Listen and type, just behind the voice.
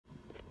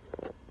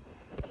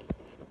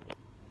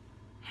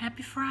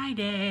Happy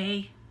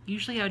Friday.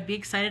 Usually I would be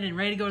excited and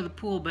ready to go to the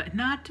pool, but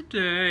not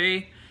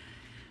today.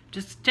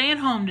 Just staying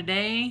home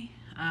today.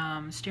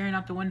 Staring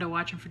out the window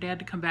watching for Dad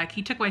to come back.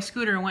 He took my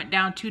scooter and went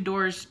down 2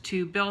 doors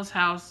to Bill's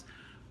house,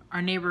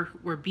 our neighbor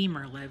where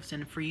Beamer lives.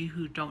 And for you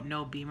who don't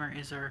know, Beamer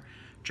is our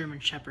German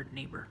Shepherd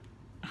neighbor.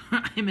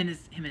 him and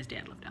his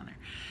dad live down there.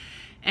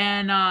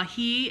 And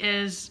he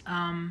is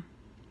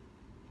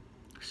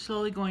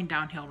slowly going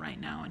downhill right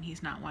now, and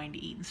he's not wanting to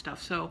eat and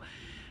stuff. So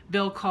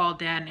Bill called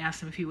Dad and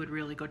asked him if he would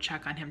really go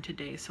check on him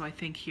today. So I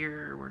think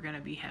here we're going to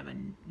be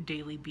having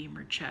daily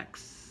Beamer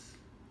checks.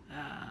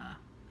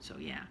 So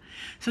yeah.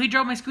 So he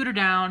drove my scooter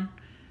down.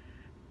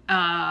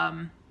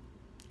 And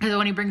then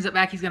when he brings it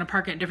back, he's going to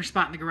park it in a different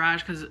spot in the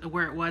garage because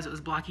where it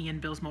was blocking in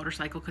Bill's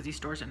motorcycle because he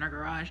stores it in our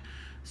garage.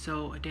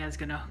 So Dad's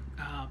going to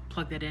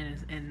plug that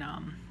in and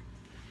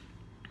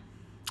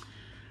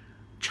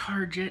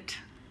charge it.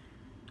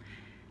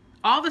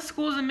 All the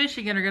schools in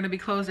Michigan are going to be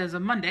closed as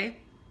of Monday.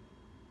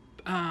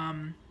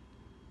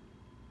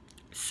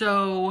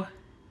 So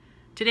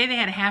today they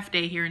had a half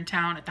day here in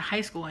town at the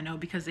high school, I know,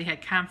 because they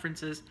had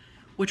conferences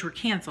which were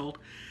canceled.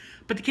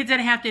 But the kids had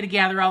a half day to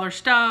gather all their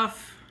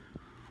stuff,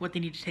 what they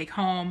need to take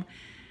home.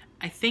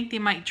 I think they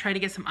might try to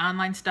get some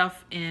online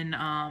stuff in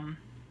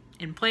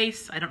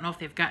place. I don't know if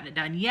they've gotten it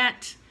done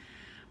yet,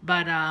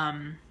 but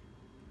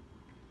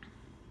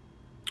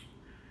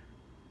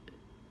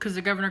because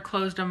the governor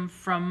closed them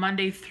from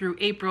Monday through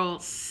April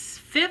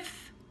 5th.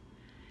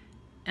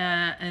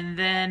 And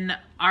then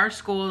our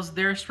schools,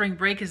 their spring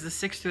break is the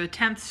 6th through the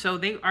 10th, so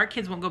our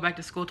kids won't go back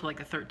to school till like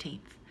the 13th.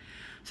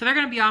 So they're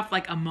going to be off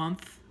like a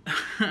month.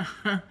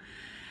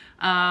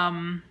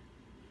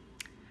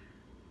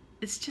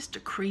 It's just a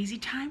crazy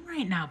time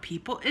right now,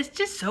 people. It's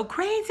just so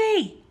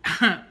crazy.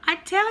 I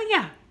tell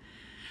ya.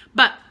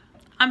 But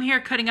I'm here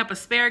cutting up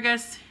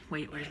asparagus.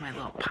 Wait, where's my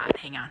little pot?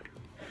 Hang on.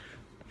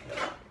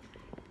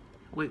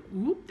 Wait,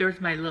 whoop, there's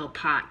my little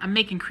pot. I'm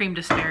making creamed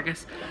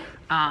asparagus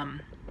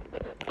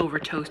over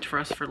toast for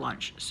us for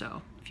lunch.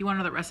 So if you want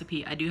another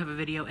recipe, I do have a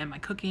video in my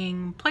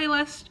cooking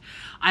playlist.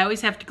 I always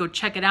have to go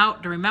check it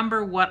out to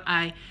remember what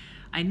I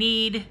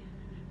need.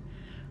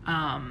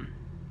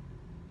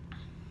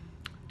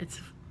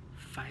 It's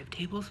 5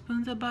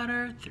 tablespoons of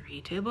butter,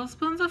 3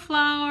 tablespoons of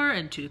flour,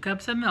 and 2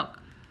 cups of milk.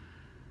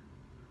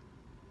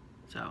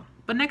 So,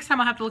 but next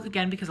time I'll have to look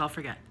again because I'll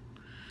forget.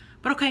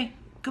 But okay,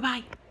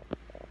 goodbye.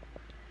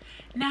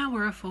 Now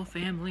we're a full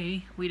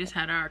family. We just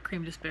had our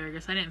creamed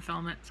asparagus. I didn't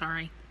film it,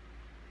 sorry.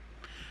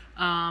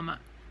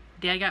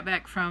 Dad got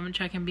back from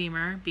checking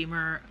Beamer.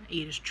 Beamer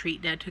ate his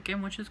treat Dad took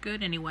him, which was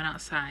good, and he went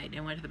outside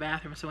and went to the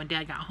bathroom. So when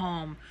Dad got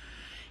home,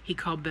 he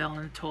called Bill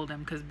and told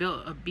him, because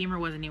Beamer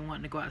wasn't even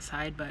wanting to go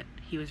outside, but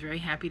he was very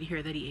happy to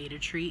hear that he ate a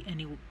treat, and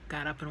he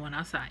got up and went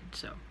outside.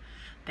 So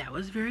that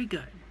was very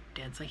good.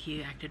 Dad's like,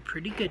 he acted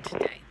pretty good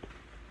today.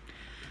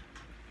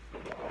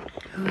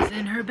 Who's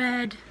in her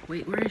bed?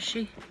 Wait, where is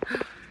she?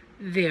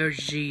 There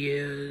she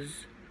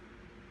is.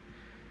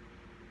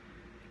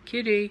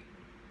 Kitty.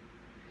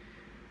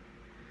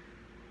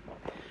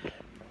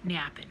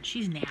 Napping.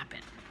 She's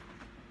napping.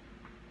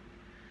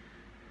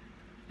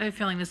 I have a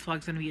feeling this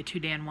vlog's going to be a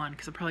 2-day-in-1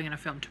 because I'm probably going to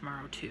film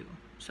tomorrow too.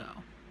 So,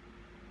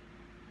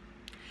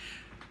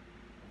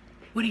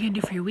 what are you going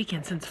to do for your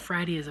weekend since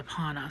Friday is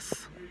upon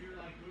us?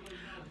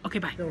 Okay,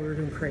 bye. So we're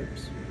doing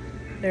crepes.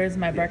 There's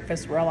my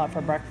breakfast. We're all out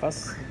for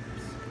breakfast.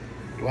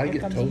 Do I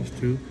get toast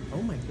too?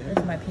 Oh my god.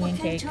 There's my What kind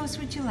pancake. of toast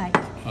would you like?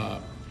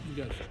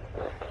 Yes.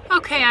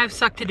 Okay, I've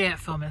sucked today at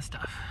filming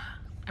stuff.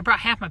 I brought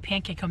half my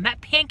pancake home. That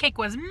pancake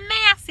was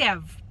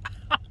massive.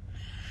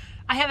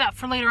 I have that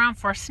for later on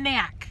for a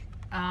snack.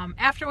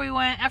 After we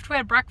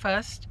had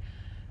breakfast,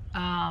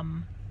 I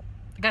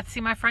got to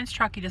see my friend's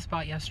truck he just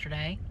bought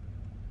yesterday.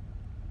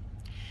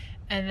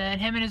 And then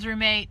him and his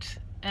roommate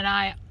and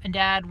I and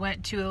Dad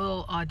went to a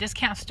little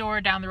discount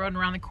store down the road and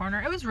around the corner.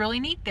 It was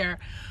really neat there.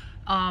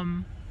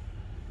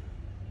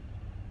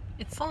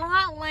 It's a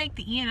lot like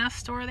the E&S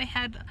store. They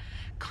had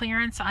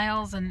clearance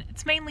aisles, and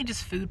it's mainly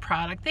just food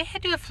product. They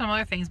do have some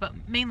other things, but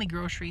mainly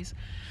groceries.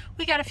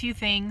 We got a few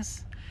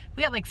things.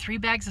 We got like 3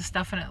 bags of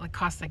stuff, and it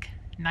cost like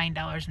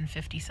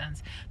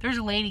 $9.50. There's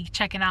a lady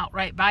checking out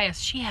right by us.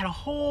 She had a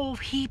whole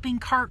heaping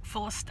cart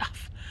full of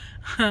stuff.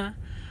 Like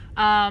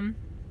I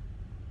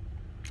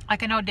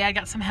know Dad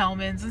got some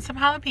Hellmann's and some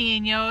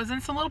jalapenos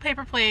and some little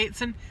paper plates,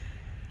 and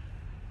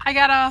I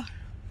got a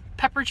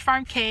Pepperidge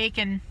Farm cake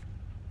and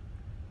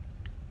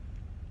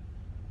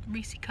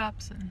Reese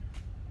cups and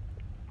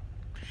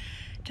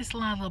just a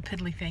lot of little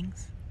piddly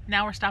things.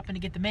 Now we're stopping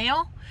to get the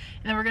mail,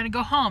 and then we're going to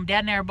go home. Dad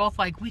and I are both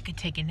like, we could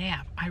take a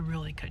nap. I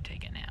really could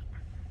take a nap.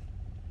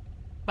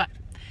 But,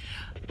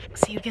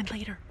 see you again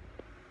later.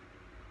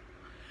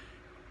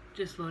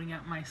 Just loading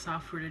up my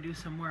software to do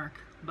some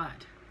work.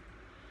 But,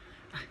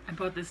 I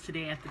bought this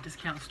today at the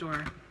discount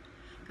store,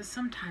 because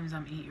sometimes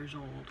I'm 8 years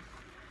old.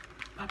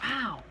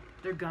 Wow!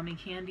 They're gummy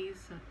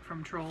candies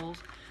from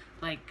Trolls.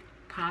 Like,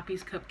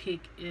 Poppy's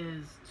Cupcake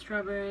is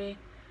strawberry,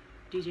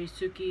 DJ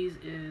Suki's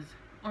is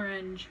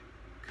orange,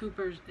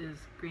 Cooper's is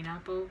green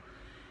apple,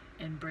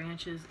 and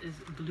Branch's is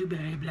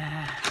blueberry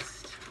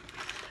blast.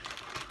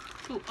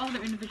 cool. Oh,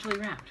 they're individually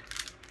wrapped.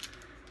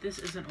 This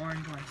is an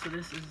orange one, so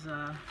this is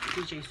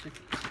DJ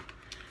Swifties.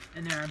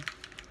 And they're,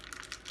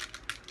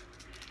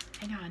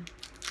 hang on,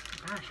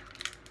 gosh,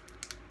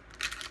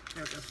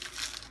 there it goes.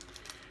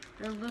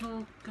 They're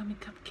little gummy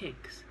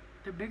cupcakes.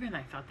 They're bigger than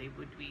I thought they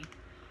would be.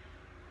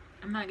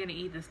 I'm not gonna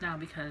eat this now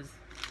because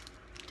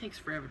it takes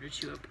forever to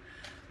chew up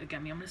a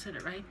gummy. I'm gonna set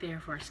it right there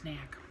for a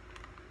snack.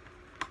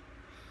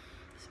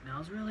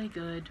 Smells really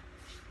good.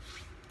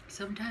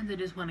 Sometimes I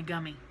just want a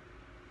gummy.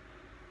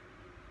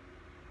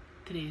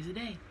 Today is the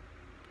day.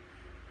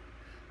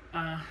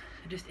 I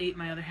just ate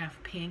my other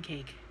half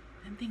pancake.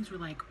 Them things were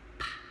like,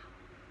 pow.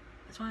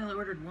 That's why I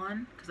ordered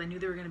one, because I knew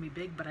they were going to be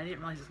big, but I didn't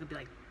realize it was going to be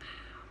like,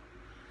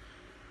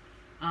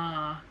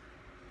 pow.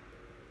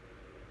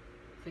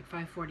 It's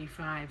like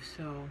 5:45,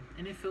 so,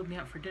 and it filled me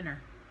up for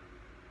dinner.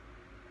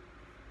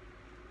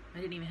 I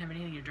didn't even have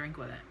anything to drink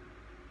with it.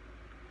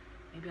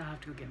 Maybe I'll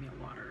have to go get me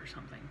a water or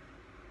something.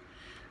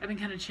 I've been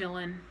kind of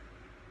chilling.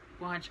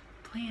 I've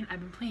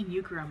been playing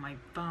euchre on my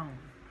phone.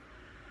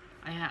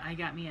 I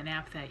got me an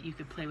app that you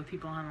could play with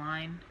people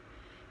online.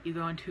 You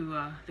go into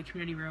the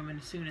community room, and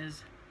as soon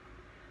as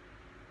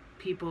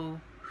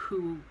people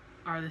who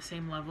are the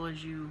same level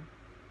as you,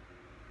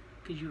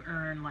 because you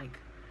earn like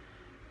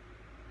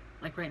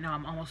right now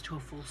I'm almost to a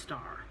full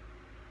star.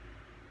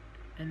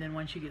 And then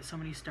once you get so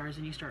many stars,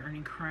 then you start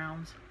earning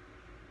crowns,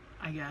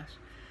 I guess.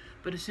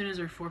 But as soon as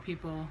there are 4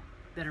 people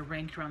that are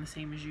ranked around the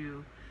same as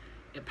you,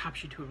 it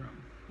pops you to a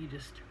room. You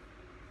just,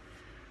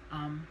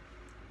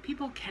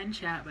 people can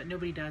chat, but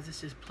nobody does. It's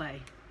just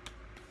play.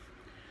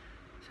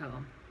 So,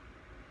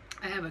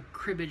 I have a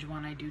cribbage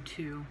one I do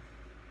too.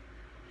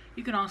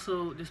 You can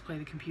also just play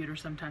the computer.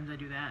 Sometimes I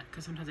do that,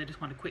 because sometimes I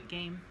just want a quick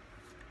game.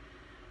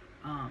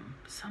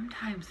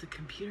 Sometimes the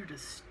computer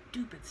does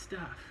stupid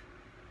stuff.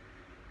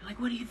 You're like,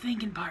 what are you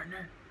thinking,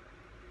 partner?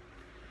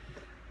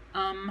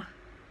 But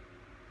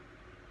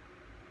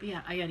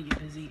yeah, I gotta get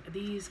busy.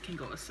 These can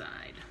go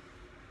aside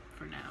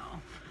for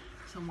now.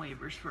 Some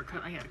waivers for,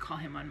 I gotta call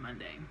him on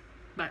Monday.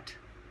 But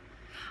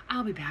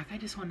I'll be back. I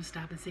just wanted to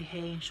stop and say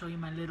hey and show you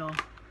my little,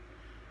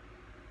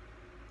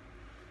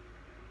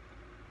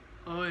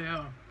 oh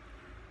yeah,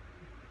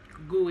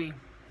 gooey.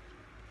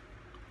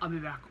 I'll be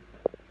back.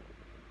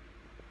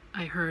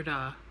 I heard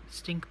a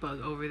stink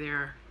bug over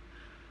there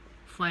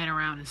flying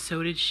around, and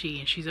so did she,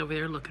 and she's over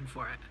there looking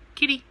for it.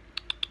 Kitty,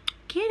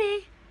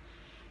 kitty,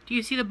 do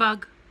you see the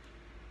bug?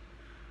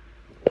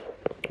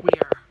 We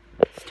are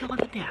still at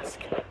the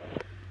desk.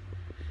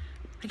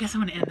 I guess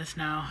I'm gonna end this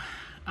now,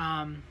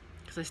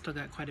 because I still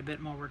got quite a bit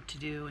more work to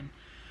do, and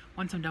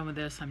once I'm done with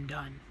this, I'm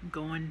done. I'm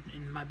going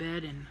in my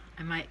bed, and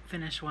I might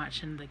finish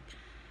watching the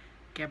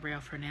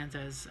Gabriel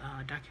Fernandez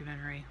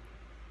documentary.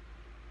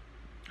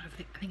 I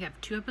think I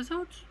have 2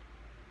 episodes.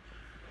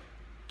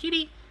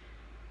 Kitty,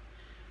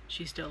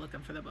 she's still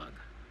looking for the bug.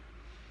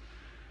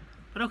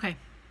 But okay.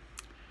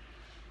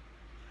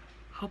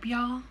 Hope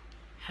y'all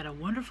had a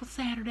wonderful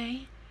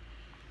Saturday,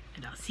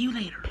 and I'll see you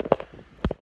later.